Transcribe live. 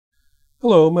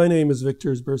Hello, my name is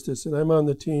Victor Burstis, and I'm on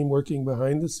the team working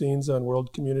behind the scenes on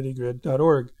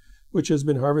worldcommunitygrid.org, which has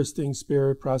been harvesting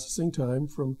spare processing time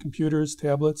from computers,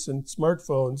 tablets, and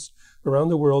smartphones around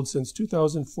the world since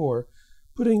 2004,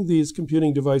 putting these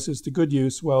computing devices to good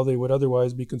use while they would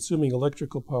otherwise be consuming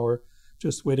electrical power,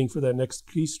 just waiting for that next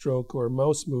keystroke or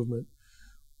mouse movement.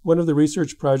 One of the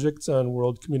research projects on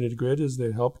World Community Grid is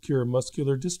the Help Cure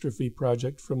Muscular Dystrophy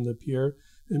project from the Pierre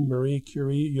and Marie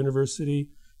Curie University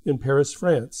in Paris,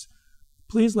 France.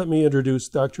 Please let me introduce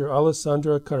Dr.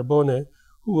 Alessandra Carbone,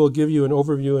 who will give you an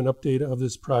overview and update of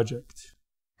this project.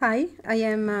 Hi, I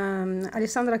am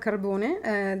Alessandra Carbone,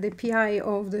 the PI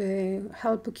of the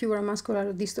Help Cure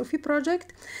Muscular Dystrophy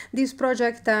project. This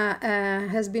project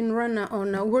has been run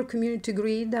on World Community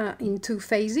Grid in two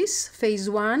phases. Phase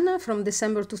 1 from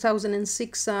December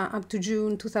 2006 up to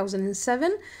June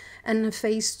 2007, and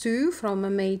phase 2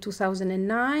 from May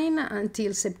 2009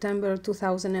 until September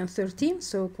 2013,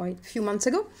 so quite a few months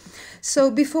ago.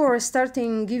 So before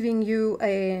starting giving you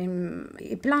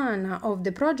a plan of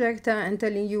the project and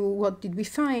telling you what did we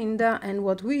find and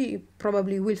what we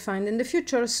probably will find in the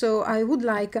future, so I would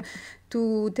like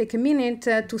to take a minute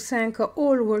to thank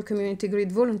all World Community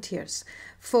Grid volunteers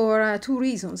for two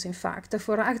reasons, in fact: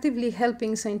 for actively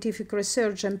helping scientific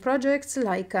research and projects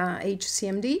like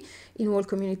HCMD in World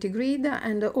Community Grid,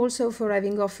 and also for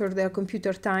having offered their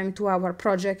computer time to our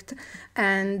project.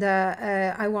 And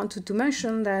I wanted to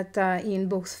mention that in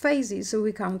both phases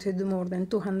we counted more than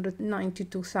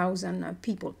 292,000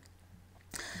 people.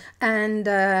 And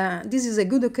this is a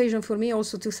good occasion for me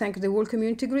also to thank the World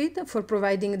Community Grid for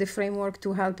providing the framework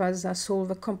to help us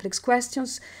solve complex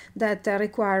questions that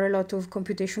require a lot of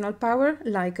computational power,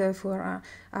 like for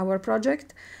our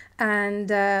project. And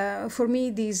for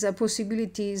me, these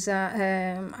possibilities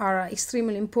are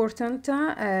extremely important.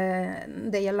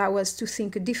 They allow us to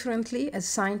think differently as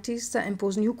scientists and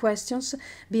pose new questions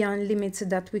beyond limits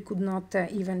that we could not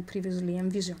even previously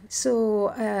envision.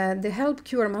 So the Help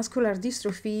Cure Muscular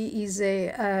Dystrophy is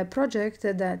a project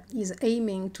that is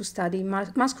aiming to study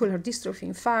muscular dystrophy.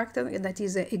 In fact, that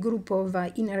is a group of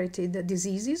inherited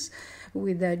diseases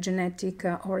with a genetic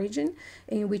origin,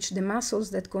 in which the muscles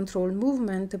that control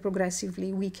movement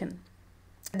progressively weaken.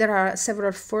 There are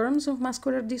several forms of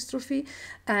muscular dystrophy,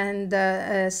 and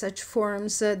such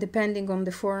forms, depending on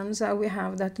the forms, we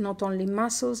have that not only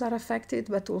muscles are affected,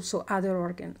 but also other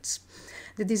organs.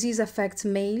 The disease affects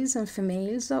males and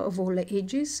females of all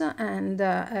ages, and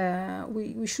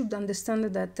we should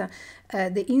understand that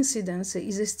the incidence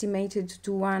is estimated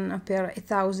to 1 per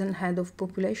 1,000 head of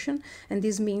population, and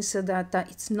this means that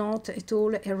it's not at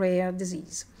all a rare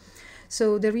disease.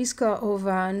 So the risk of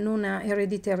a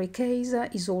non-hereditary case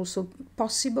is also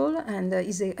possible, and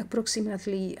is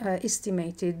approximately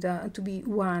estimated to be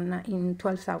 1 in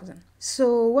 12,000.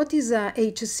 So what is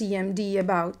HCMD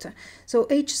about? So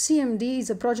HCMD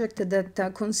is a project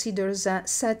that considers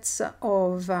sets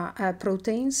of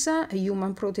proteins,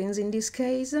 human proteins in this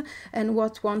case, and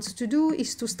what wants to do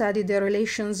is to study the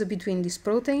relations between these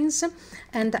proteins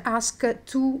and ask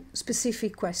two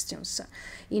specific questions.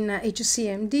 In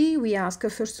HCMD, we ask,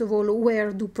 first of all,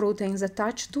 where do proteins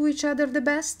attach to each other the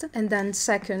best? And then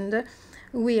second,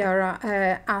 we are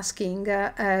asking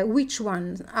which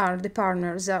ones are the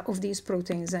partners of these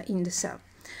proteins in the cell.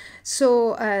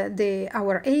 So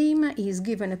our aim is,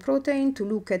 given a protein, to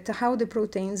look at how the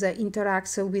proteins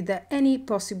interact with any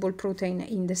possible protein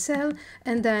in the cell,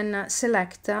 and then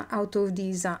select out of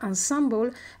this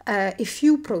ensemble a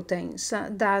few proteins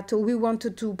that we want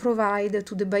to provide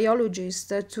to the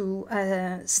biologist to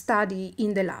study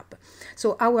in the lab.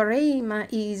 So our aim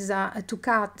is to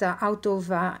cut out of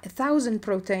 1,000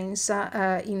 proteins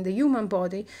in the human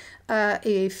body a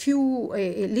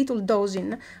little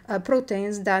dozen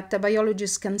proteins that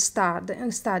biologists can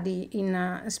study in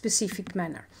a specific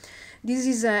manner. This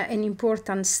is an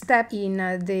important step in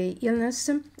the illness,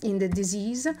 in the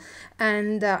disease,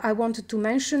 and I wanted to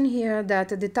mention here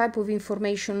that the type of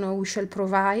information we shall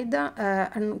provide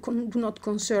do not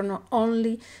concern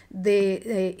only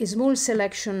a small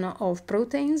selection of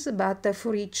proteins, but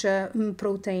for each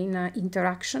protein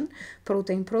interaction,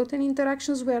 protein-protein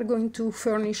interactions, we are going to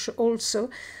furnish also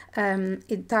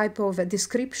a type of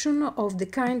description of the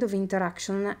kind of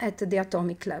interaction at the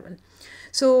atomic level.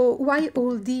 So why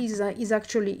all this is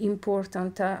actually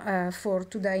important for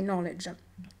today's knowledge?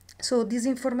 So this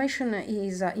information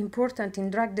is important in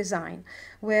drug design,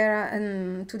 where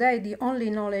today the only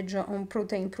knowledge on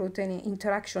protein-protein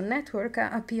interaction network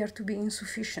appear to be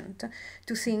insufficient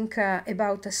to think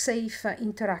about a safe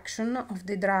interaction of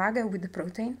the drug with the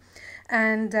protein.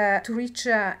 And to reach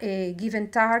a given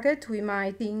target, we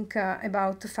might think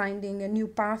about finding new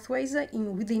pathways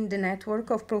within the network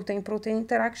of protein-protein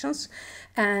interactions.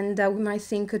 And we might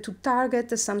think to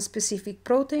target some specific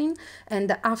protein,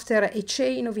 and after a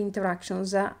chain of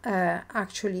interactions,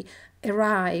 actually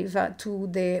arrive to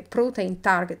the protein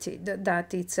targeted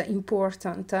that it's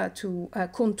important to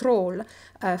control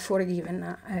for a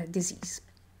given disease.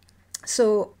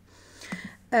 So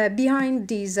behind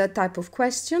this type of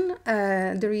question,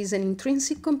 there is an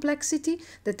intrinsic complexity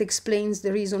that explains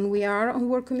the reason we are on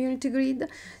World Community Grid.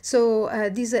 So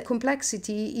this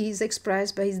complexity is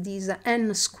expressed by this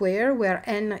n square, where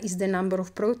n is the number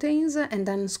of proteins and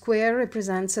n square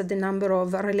represents the number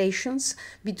of relations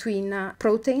between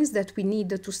proteins that we need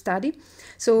to study.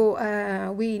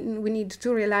 So we need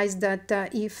to realize that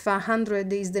if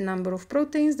 100 is the number of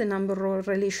proteins, the number of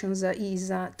relations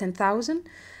is 10,000.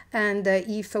 And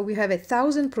if we have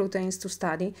 1,000 proteins to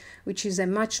study, which is a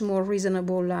much more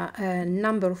reasonable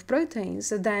number of proteins,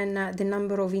 then the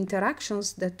number of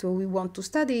interactions that we want to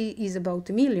study is about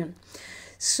 1 million.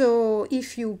 So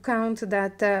if you count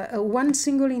that one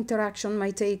single interaction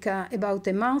might take about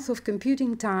a month of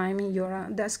computing time in your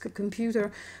desk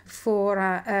computer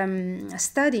for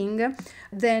studying,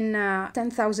 then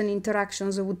 10,000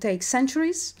 interactions would take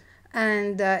centuries.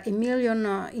 And 1 million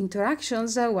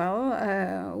interactions,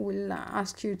 we'll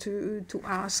ask you to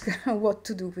ask what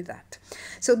to do with that.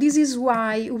 So this is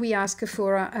why we ask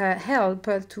for help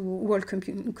to World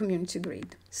Community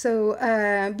Grid. So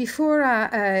before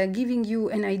giving you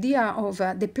an idea of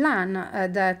the plan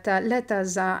that let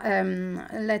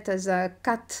us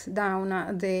cut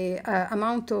down the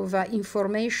amount of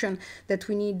information that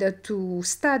we need to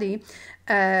study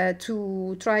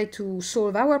to try to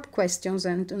solve our questions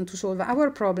and to solve our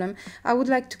problem, I would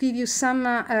like to give you some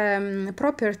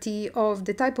property of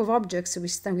the type of objects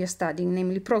we are studying,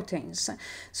 namely proteins.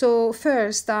 So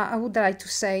first, I would like to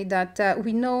say that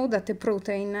we know that a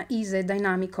protein is a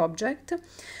dynamic object.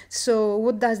 So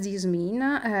what does this mean?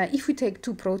 If we take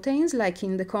two proteins, like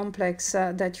in the complex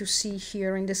that you see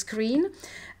here in the screen,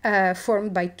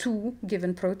 formed by two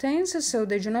given proteins. So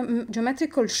the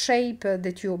geometrical shape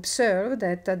that you observe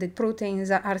that the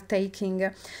proteins are taking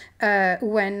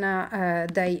when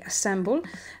they assemble,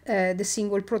 the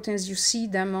single proteins, you see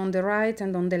them on the right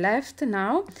and on the left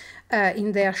now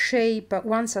in their shape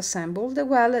once assembled.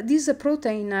 Well, this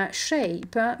protein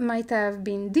shape might have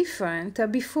been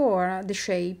different before the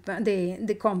shape,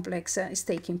 the complex is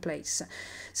taking place.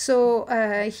 So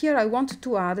here I want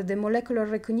to add the molecular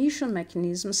recognition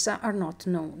mechanisms are not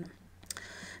known.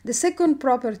 The second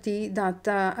property that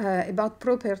about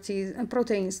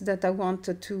proteins that I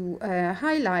want to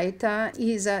highlight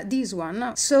is this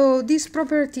one. So this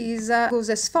property goes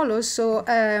as follows. So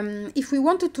if we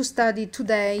wanted to study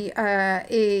today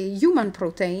a human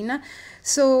protein,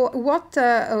 so what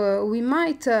we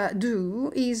might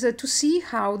do is to see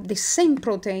how the same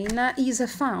protein is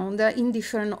found in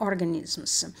different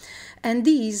organisms. And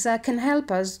these can help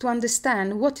us to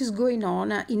understand what is going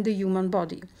on in the human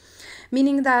body.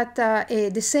 Meaning that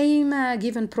the same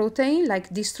given protein, like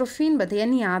dystrophin, but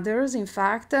any others, in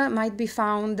fact, might be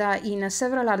found in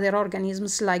several other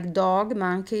organisms like dog,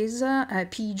 monkeys,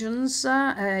 pigeons,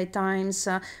 at times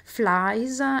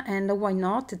flies, and why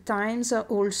not, at times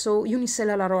also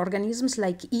unicellular organisms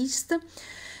like yeast.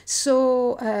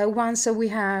 So once we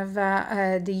have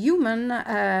the human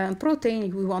protein,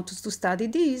 if we want to study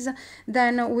this,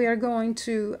 then we are going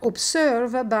to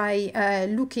observe by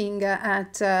looking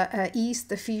at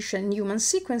yeast, fish, and human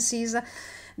sequences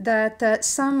that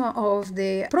some of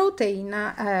the protein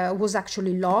was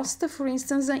actually lost, for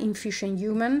instance, in fish and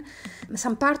human.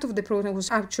 Some part of the protein was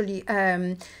actually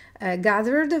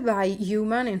gathered by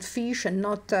human and fish and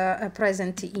not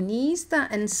present in yeast,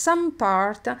 and some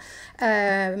part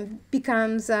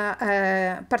becomes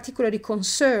particularly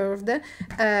conserved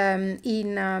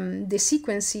in the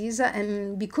sequences,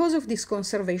 and because of this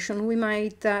conservation we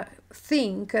might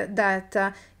think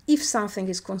that if something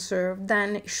is conserved,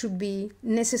 then it should be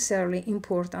necessarily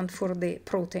important for the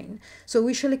protein. So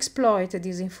we shall exploit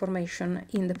this information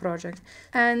in the project.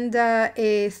 And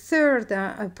a third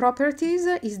property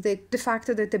is the fact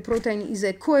that the protein is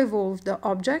a co-evolved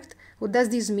object. What does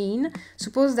this mean?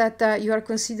 Suppose that you are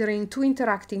considering two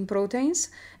interacting proteins,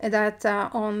 and that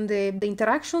on the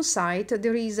interaction site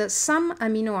there is some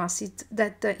amino acid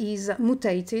that is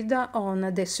mutated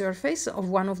on the surface of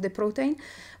one of the protein.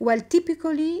 Well,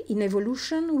 typically in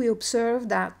evolution we observe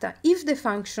that if the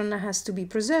function has to be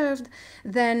preserved,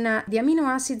 then the amino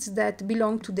acids that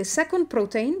belong to the second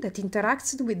protein that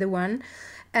interacts with the one,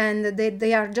 and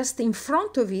they are just in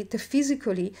front of it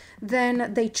physically,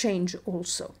 then they change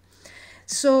also.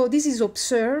 So this is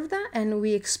observed, and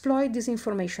we exploit this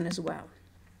information as well.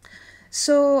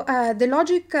 So the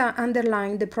logic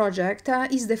underlying the project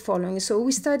is the following. So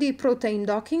we study protein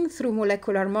docking through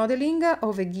molecular modeling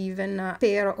of a given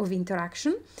pair of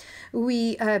interaction.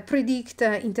 We predict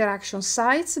interaction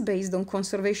sites based on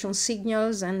conservation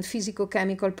signals and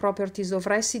physicochemical properties of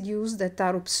residues that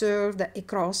are observed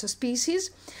across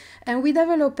species. And we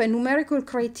develop a numerical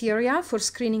criteria for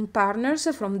screening partners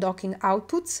from docking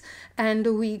outputs, and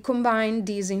we combine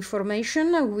this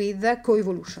information with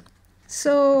coevolution.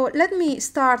 So let me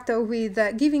start with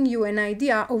giving you an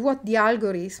idea of what the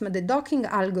algorithm, the docking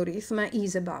algorithm,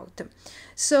 is about.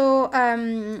 So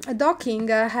docking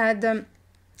had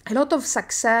a lot of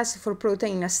success for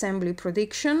protein assembly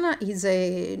prediction. It's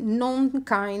a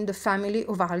known-kind family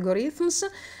of algorithms.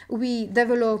 We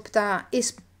developed a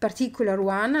particular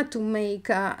one to make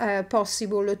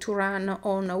possible to run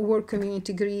on a world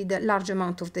community grid large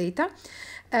amount of data.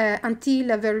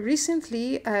 Until very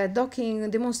recently, docking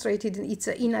demonstrated its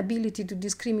inability to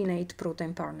discriminate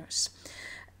protein partners.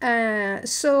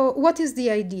 So what is the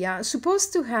idea? Suppose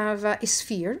to have a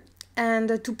sphere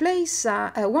and to place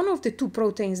one of the two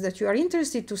proteins that you are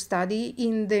interested to study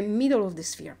in the middle of the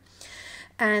sphere,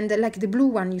 and like the blue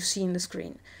one you see in the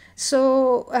screen.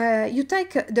 So you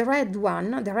take the red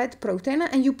one, the red protein,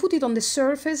 and you put it on the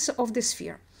surface of the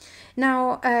sphere.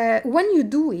 Now, when you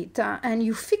do it and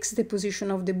you fix the position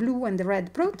of the blue and the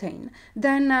red protein,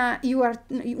 then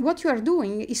what you are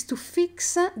doing is to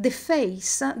fix the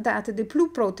face that the blue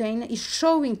protein is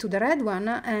showing to the red one,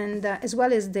 and as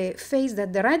well as the face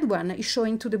that the red one is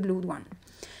showing to the blue one.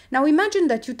 Now imagine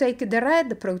that you take the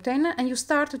red protein and you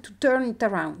start to turn it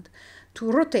around, to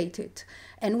rotate it.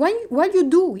 And while you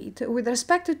do it with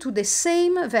respect to the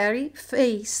same very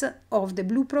face of the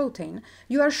blue protein,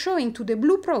 you are showing to the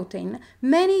blue protein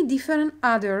many different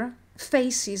other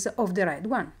faces of the red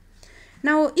one.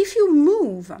 Now, if you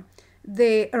move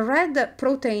the red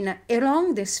protein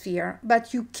along the sphere,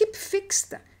 but you keep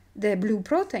fixed the blue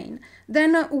protein,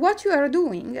 then what you are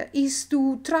doing is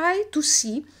to try to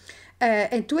see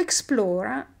and to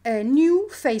explore new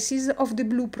faces of the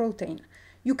blue protein.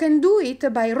 You can do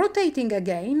it by rotating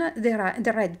again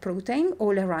the red protein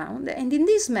all around, and in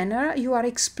this manner you are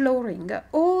exploring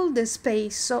all the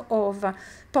space of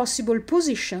possible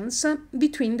positions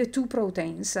between the two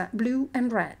proteins, blue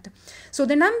and red. So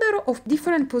the number of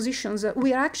different positions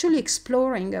we are actually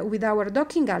exploring with our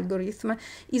docking algorithm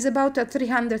is about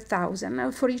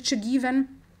 300,000 for each given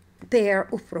pair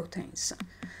of proteins.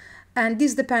 And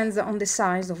this depends on the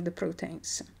size of the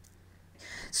proteins.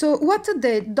 So what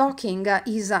the docking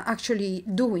is actually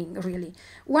doing, really?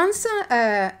 Once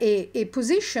a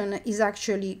position is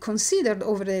actually considered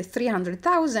over the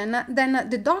 300,000, then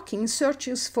the docking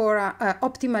searches for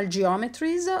optimal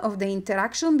geometries of the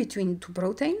interaction between two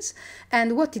proteins.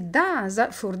 And what it does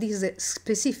for this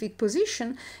specific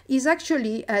position is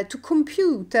actually to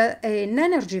compute an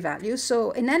energy value,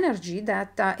 so an energy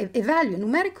that, a value,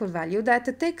 numerical value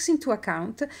that takes into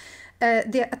account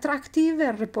the attractive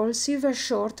and repulsive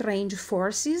short-range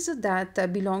forces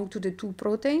that belong to the two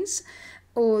proteins,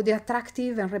 or the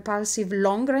attractive and repulsive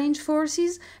long-range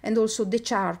forces, and also the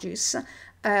charges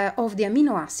of the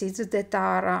amino acids that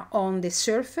are on the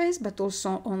surface, but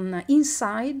also on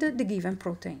inside the given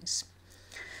proteins.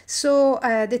 So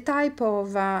the type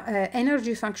of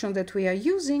energy function that we are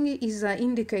using is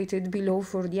indicated below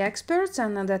for the experts,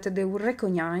 and that they will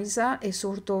recognize a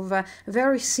sort of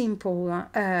very simple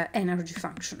energy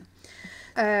function.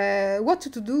 What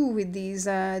to do with these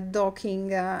docking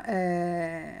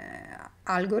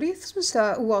algorithms?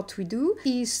 What we do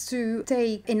is to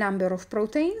take a number of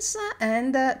proteins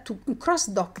and to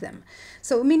cross-dock them.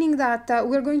 So meaning that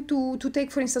we're going to take,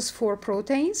 for instance, 4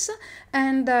 proteins,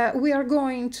 and we are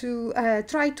going to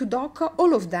try to dock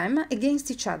all of them against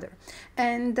each other.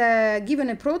 And given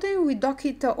a protein, we dock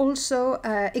it also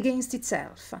against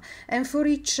itself. And for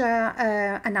each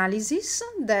analysis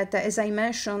that, as I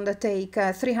mentioned, take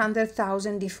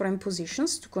 300,000 different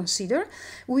positions to consider,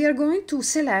 we are going to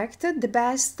select the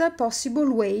best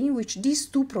possible way in which these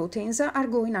two proteins are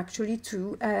going actually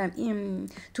to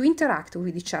interact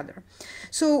with each other.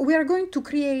 So we are going to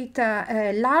create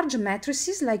large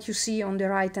matrices like you see on the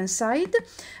right hand side,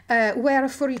 where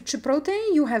for each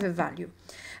protein you have a value.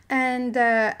 And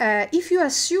if you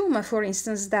assume, for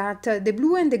instance, that the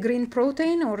blue and the green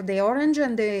protein, or the orange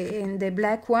and the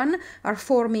black one, are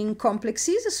forming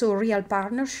complexes, so real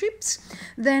partnerships,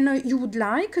 then you would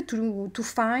like to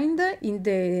find in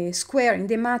the square, in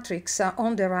the matrix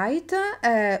on the right,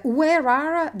 where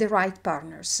are the right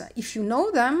partners. If you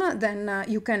know them, then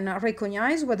you can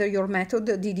recognize whether your method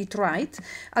did it right.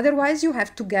 Otherwise, you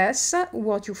have to guess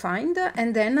what you find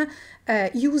and then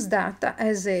use that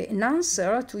as an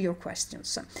answer to your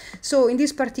questions. So in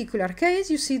this particular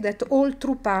case, you see that all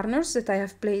true partners that I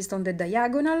have placed on the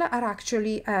diagonal are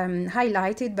actually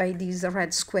highlighted by these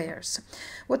red squares.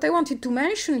 What I wanted to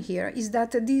mention here is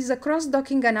that this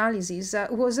cross-docking analysis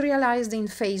was realized in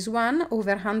phase 1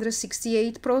 over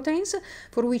 168 proteins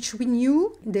for which we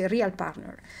knew the real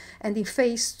partner. And in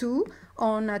phase 2,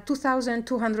 on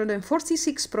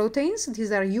 2,246 proteins,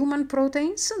 these are human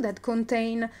proteins that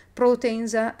contain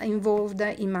proteins involved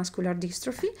in muscular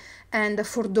dystrophy. And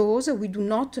for those, we do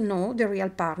not know the real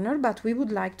partner, but we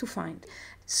would like to find.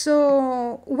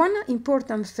 So one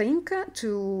important thing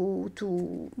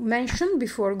to mention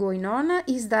before going on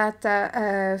is that,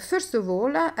 first of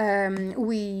all,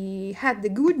 we had the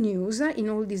good news in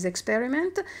all this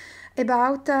experiment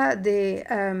about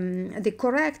the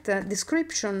correct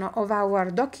description of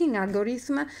our docking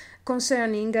algorithm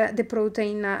concerning the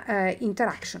protein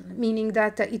interaction, meaning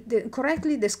that it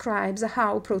correctly describes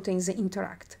how proteins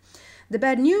interact. The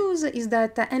bad news is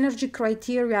that energy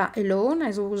criteria alone,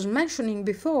 as I was mentioning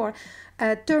before,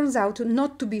 turns out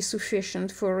not to be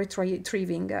sufficient for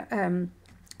retrieving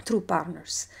true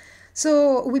partners.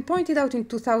 So we pointed out in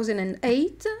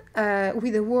 2008,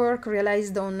 with a work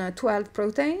realized on 12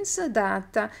 proteins,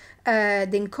 that the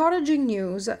encouraging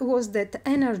news was that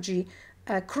energy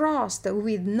crossed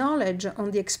with knowledge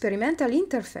on the experimental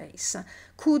interface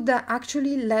could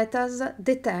actually let us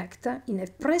detect in a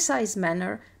precise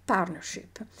manner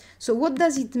partnership. So what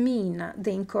does it mean,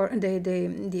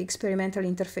 the experimental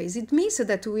interface? It means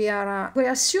that we're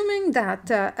assuming that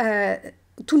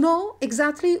to know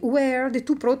exactly where the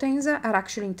two proteins are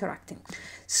actually interacting.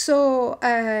 So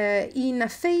in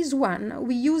phase 1,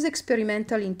 we use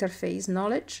experimental interface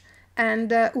knowledge,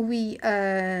 and we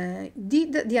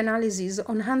did the analysis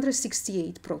on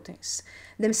 168 proteins.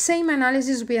 The same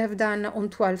analysis we have done on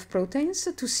 12 proteins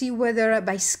to see whether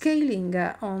by scaling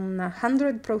on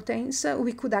 100 proteins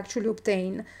we could actually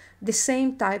obtain the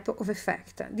same type of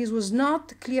effect. This was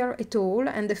not clear at all,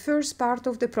 and the first part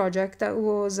of the project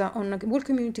was on a whole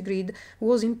community grid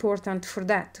was important for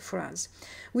that, for us.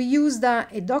 We used a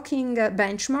docking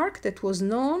benchmark that was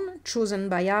known, chosen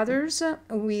by others,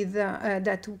 with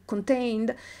that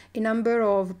contained a number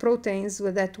of proteins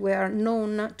that were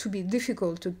known to be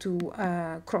difficult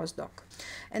to cross-dock.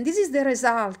 And this is the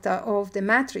result of the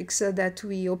matrix that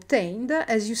we obtained.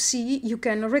 As you see, you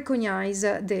can recognize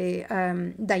the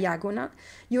diagonal.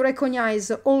 You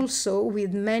recognize also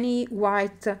with many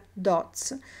white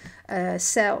dots,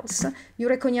 cells, you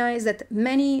recognize that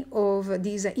many of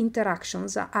these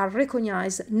interactions are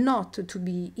recognized not to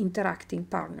be interacting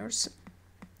partners.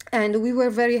 And we were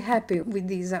very happy with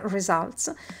these results.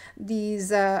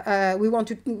 These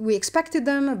we expected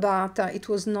them, but it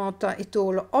was not at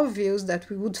all obvious that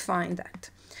we would find that.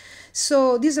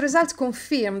 So these results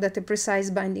confirm that the precise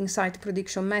binding site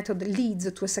prediction method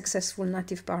leads to a successful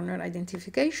native partner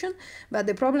identification, but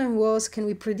the problem was, can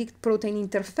we predict protein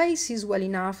interfaces well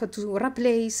enough to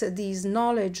replace this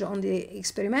knowledge on the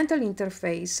experimental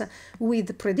interface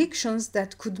with predictions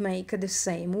that could make the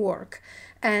same work?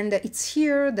 And it's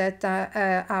here that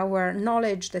our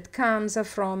knowledge that comes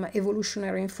from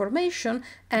evolutionary information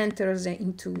enters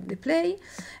into the play.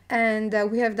 And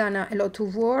we have done a lot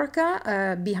of work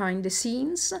behind the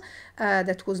scenes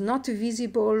that was not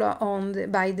visible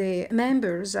by the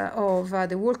members of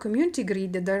the World Community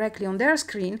Grid directly on their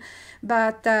screen.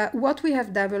 But what we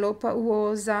have developed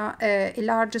was a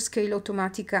large-scale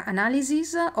automatic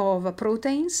analysis of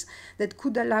proteins that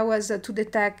could allow us to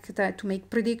detect, to make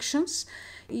predictions.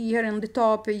 Here on the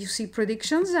top you see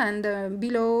predictions, and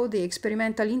below the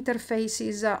experimental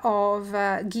interfaces of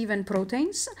given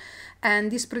proteins. And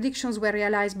these predictions were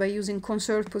realized by using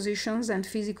conserved positions and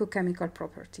physicochemical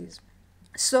properties.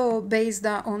 So based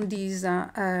on these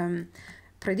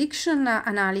prediction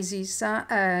analysis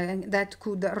that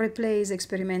could replace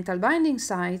experimental binding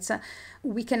sites,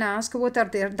 we can ask what are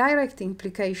the direct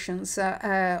implications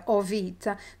of it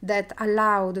that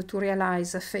allowed to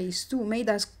realize phase 2, made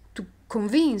us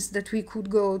convinced that we could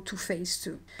go to phase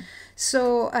 2.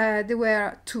 So there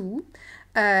were two.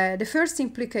 The first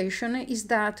implication is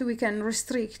that we can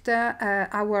restrict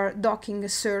our docking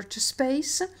search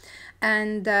space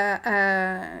And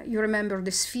you remember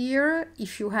the sphere.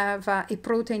 If you have a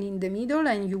protein in the middle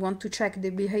and you want to check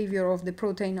the behavior of the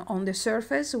protein on the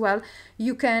surface, well,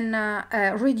 you can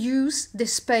reduce the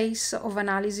space of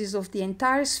analysis of the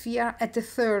entire sphere at a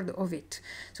third of it.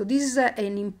 So this is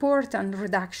an important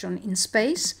reduction in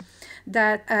space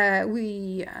that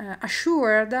we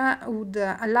assured would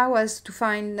allow us to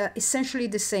find essentially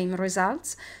the same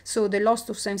results. So the loss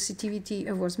of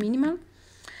sensitivity was minimal.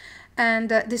 And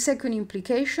the second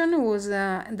implication was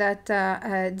that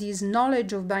this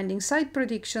knowledge of binding site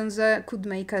predictions could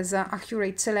make us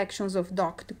accurate selections of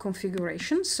docked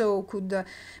configurations, so could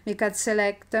make us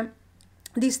select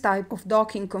this type of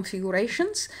docking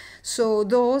configurations, so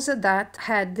those that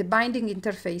had the binding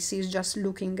interfaces just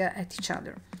looking at each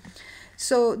other.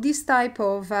 So this type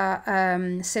of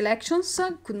selections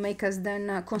could make us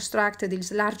then construct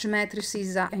these large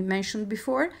matrices I mentioned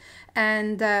before.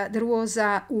 And there was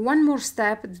one more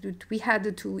step that we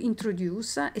had to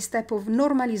introduce, a step of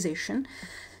normalization.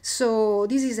 So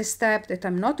this is a step that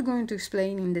I'm not going to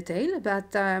explain in detail,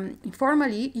 but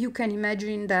informally you can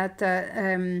imagine that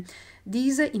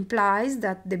this implies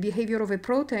that the behavior of a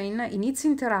protein in its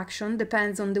interaction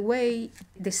depends on the way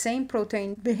the same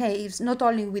protein behaves, not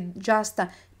only with just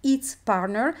its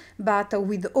partner, but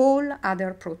with all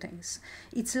other proteins.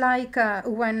 It's like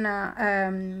when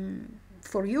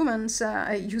for humans,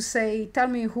 you say, tell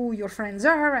me who your friends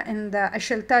are, and I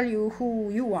shall tell you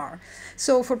who you are.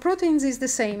 So for proteins, it's the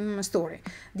same story.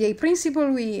 The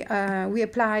principle we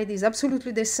applied is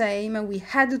absolutely the same. We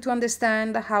had to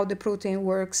understand how the protein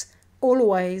works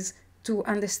always to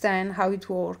understand how it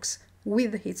works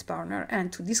with its partner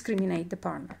and to discriminate the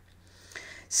partner.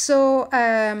 So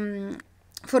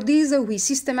for this, we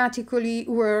systematically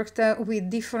worked with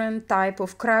different type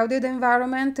of crowded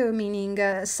environment, meaning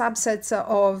subsets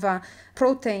of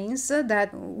proteins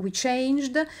that we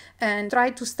changed and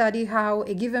tried to study how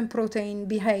a given protein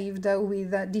behaved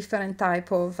with different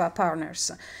type of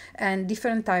partners and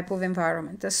different type of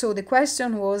environment. So the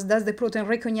question was, does the protein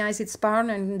recognize its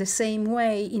partner in the same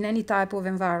way in any type of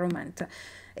environment?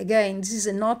 Again, this is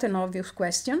not an obvious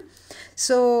question.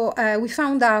 So we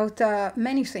found out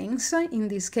many things in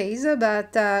this case,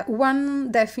 but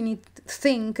one definite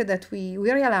thing that we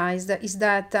realized is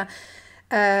that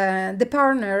the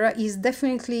partner is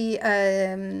definitely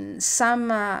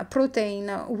some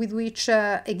protein with which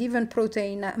a given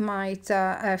protein might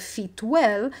fit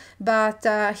well, but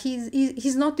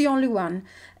he's not the only one.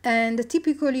 And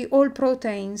typically all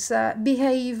proteins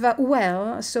behave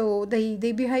well, so they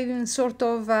behave in sort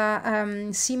of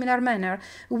similar manner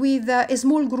with a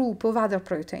small group of other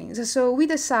proteins. So we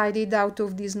decided out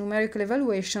of these numerical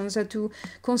evaluations to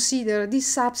consider these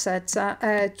subsets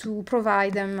to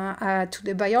provide them to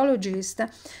the biologist,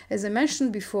 as I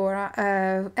mentioned before,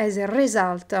 as a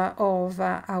result of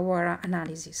our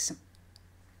analysis.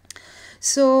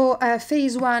 So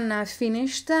phase 1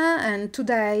 finished, and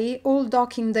today all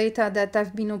docking data that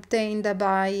have been obtained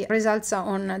by results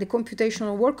on the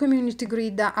computational work community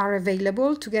grid are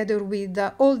available, together with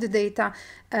all the data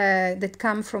that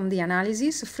come from the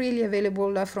analysis, freely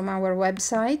available from our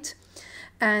website.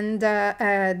 And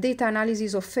data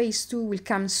analysis of phase 2 will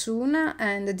come soon,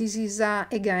 and this is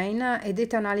again a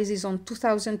data analysis on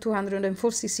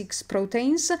 2,246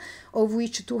 proteins, of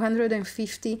which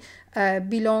 250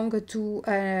 belong to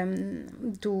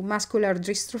muscular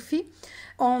dystrophy.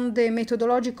 On the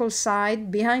methodological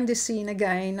side, behind the scene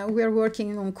again, we are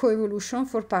working on coevolution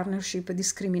for partnership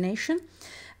discrimination.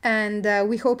 And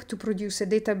we hope to produce a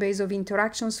database of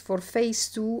interactions for phase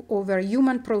 2 over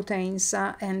human proteins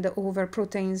and over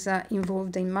proteins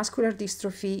involved in muscular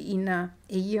dystrophy in a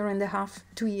year and a half,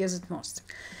 2 years at most.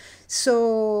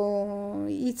 So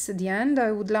it's the end.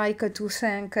 I would like to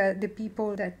thank the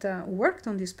people that worked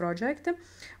on this project.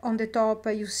 On the top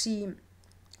you see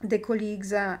the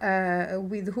colleagues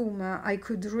with whom I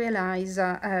could realize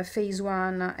phase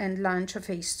 1 and launch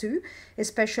phase 2,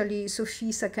 especially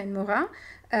Sophie Sakai-Morat,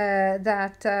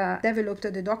 that developed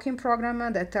the docking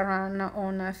program that ran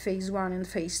on phase 1 and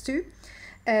phase 2.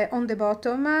 On the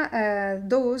bottom,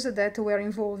 those that were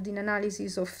involved in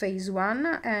analysis of phase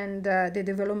 1 and the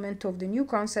development of the new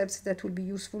concepts that will be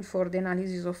useful for the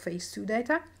analysis of phase 2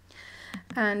 data.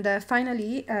 And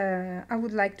finally, I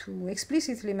would like to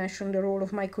explicitly mention the role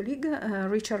of my colleague,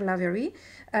 Richard Lavery,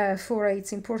 for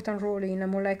its important role in a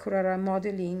molecular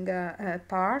modeling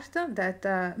part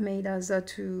that made us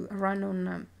to run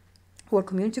on World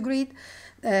Community Grid.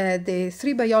 The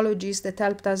 3 biologists that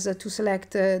helped us to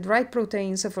select the right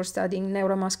proteins for studying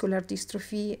neuromuscular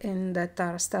dystrophy and that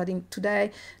are studying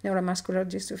today neuromuscular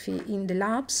dystrophy in the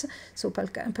labs. So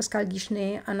Pascal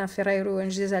Guichenet, Anna Ferreiro,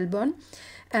 and Gisèle Bonne.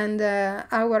 And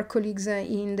our colleagues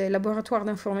in the Laboratoire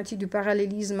d'informatique du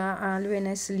parallélisme à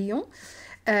l'ENS Lyon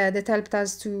that helped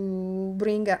us to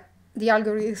bring the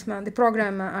algorithm, the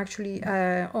program actually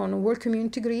on World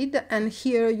Community Grid. And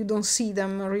here you don't see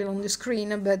them really on the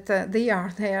screen, but they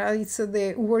are there. It's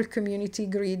the World Community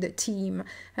Grid team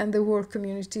and the World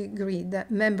Community Grid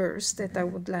members that I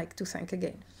would like to thank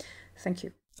again. Thank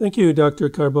you. Thank you, Dr.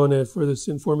 Carbone, for this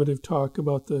informative talk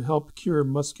about the Help Cure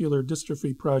Muscular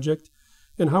Dystrophy project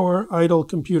and how our idle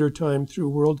computer time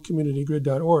through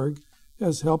worldcommunitygrid.org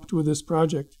has helped with this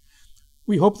project.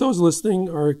 We hope those listening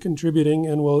are contributing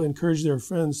and will encourage their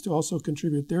friends to also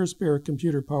contribute their spare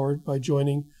computer power by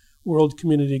joining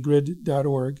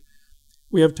worldcommunitygrid.org.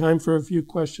 We have time for a few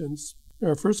questions.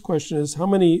 Our first question is, how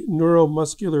many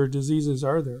neuromuscular diseases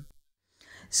are there?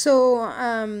 So,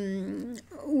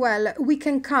 well, we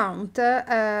can count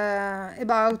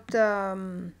about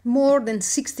more than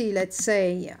 60, let's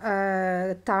say,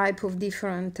 type of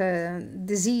different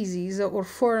diseases or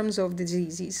forms of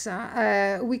diseases.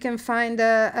 We can find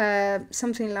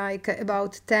something like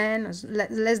about 10,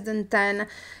 less than 10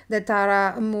 that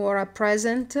are more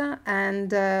present, and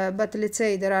but let's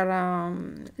say there are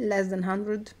less than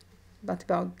 100, but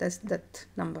about that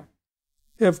number.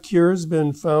 Have cures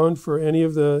been found for any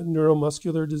of the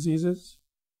neuromuscular diseases?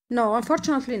 No,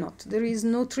 unfortunately not. There is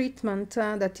no treatment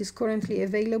that is currently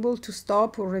available to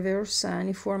stop or reverse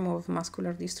any form of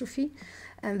muscular dystrophy.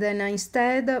 And then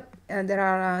instead, there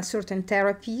are certain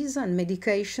therapies and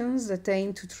medications that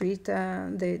aim to treat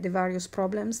the various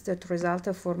problems that result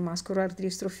from muscular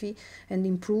dystrophy and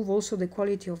improve also the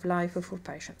quality of life for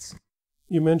patients.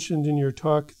 You mentioned in your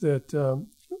talk that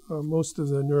most of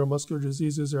the neuromuscular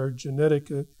diseases are genetic,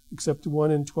 except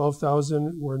 1 in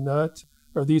 12,000 were not.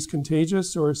 Are these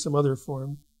contagious or some other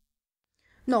form?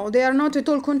 No, they are not at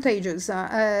all contagious.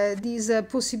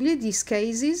 These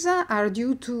cases are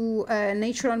due to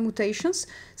natural mutations.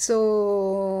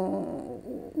 So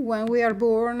when we are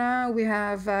born, we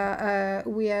have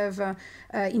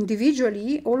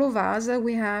individually, all of us,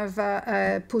 we have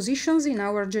positions in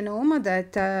our genome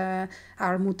that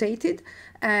are mutated.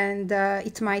 And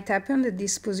it might happen that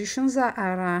these positions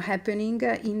are happening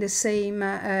in the same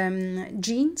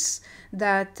genes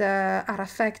that are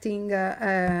affecting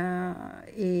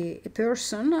a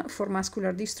person for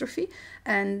muscular dystrophy,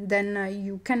 and then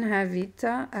you can have it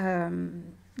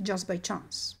just by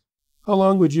chance. How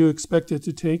long would you expect it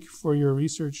to take for your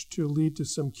research to lead to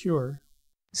some cure?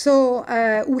 So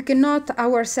we cannot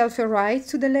ourselves arrive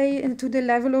to the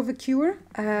level of a cure,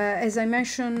 as I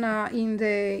mentioned in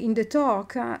the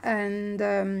talk, and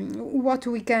what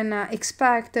we can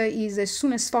expect is as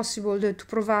soon as possible to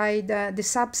provide the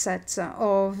subsets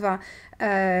of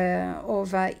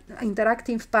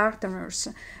interactive partners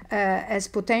as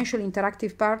potential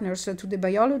interactive partners to the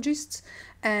biologists,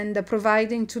 and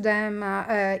providing to them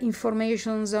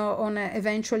information on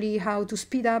eventually how to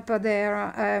speed up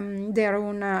their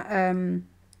own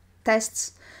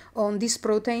tests on these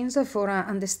proteins for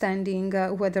understanding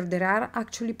whether there are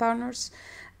actually partners.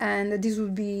 And this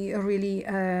would be really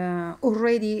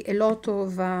already a lot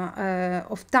of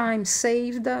time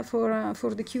saved for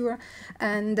the cure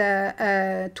and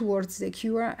towards the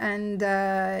cure. And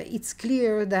it's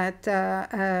clear that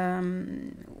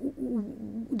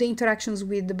the interactions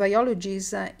with the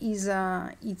biologists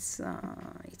it's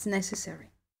necessary.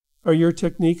 Are your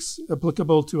techniques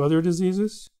applicable to other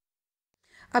diseases?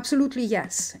 Absolutely,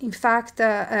 yes. In fact,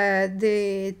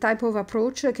 the type of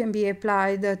approach can be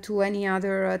applied to any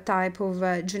other type of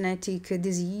genetic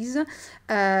disease.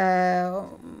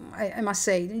 I must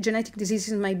say, genetic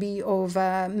diseases might be of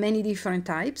many different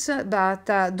types, but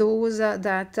those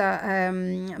that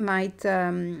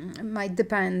might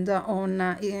depend on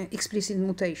explicit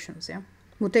mutations,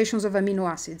 mutations of amino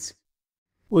acids.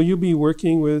 Will you be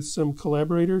working with some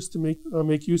collaborators to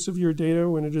make use of your data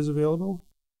when it is available?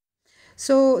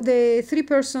 So the 3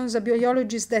 persons, the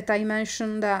biologists that I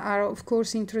mentioned, are of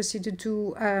course interested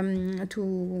to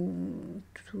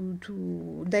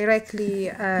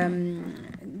directly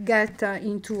get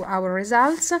into our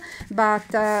results,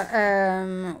 but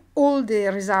all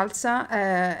the results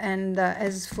and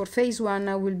as for phase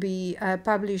 1 will be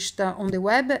published on the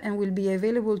web and will be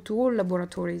available to all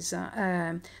laboratories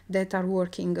that are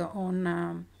working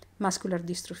on muscular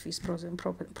dystrophies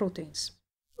proteins.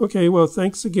 Okay, well,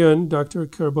 thanks again, Dr.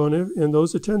 Carbone, and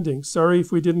those attending. Sorry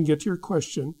if we didn't get your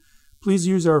question, Please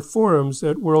use our forums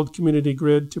at World Community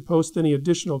Grid to post any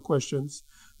additional questions.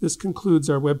 This concludes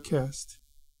our webcast.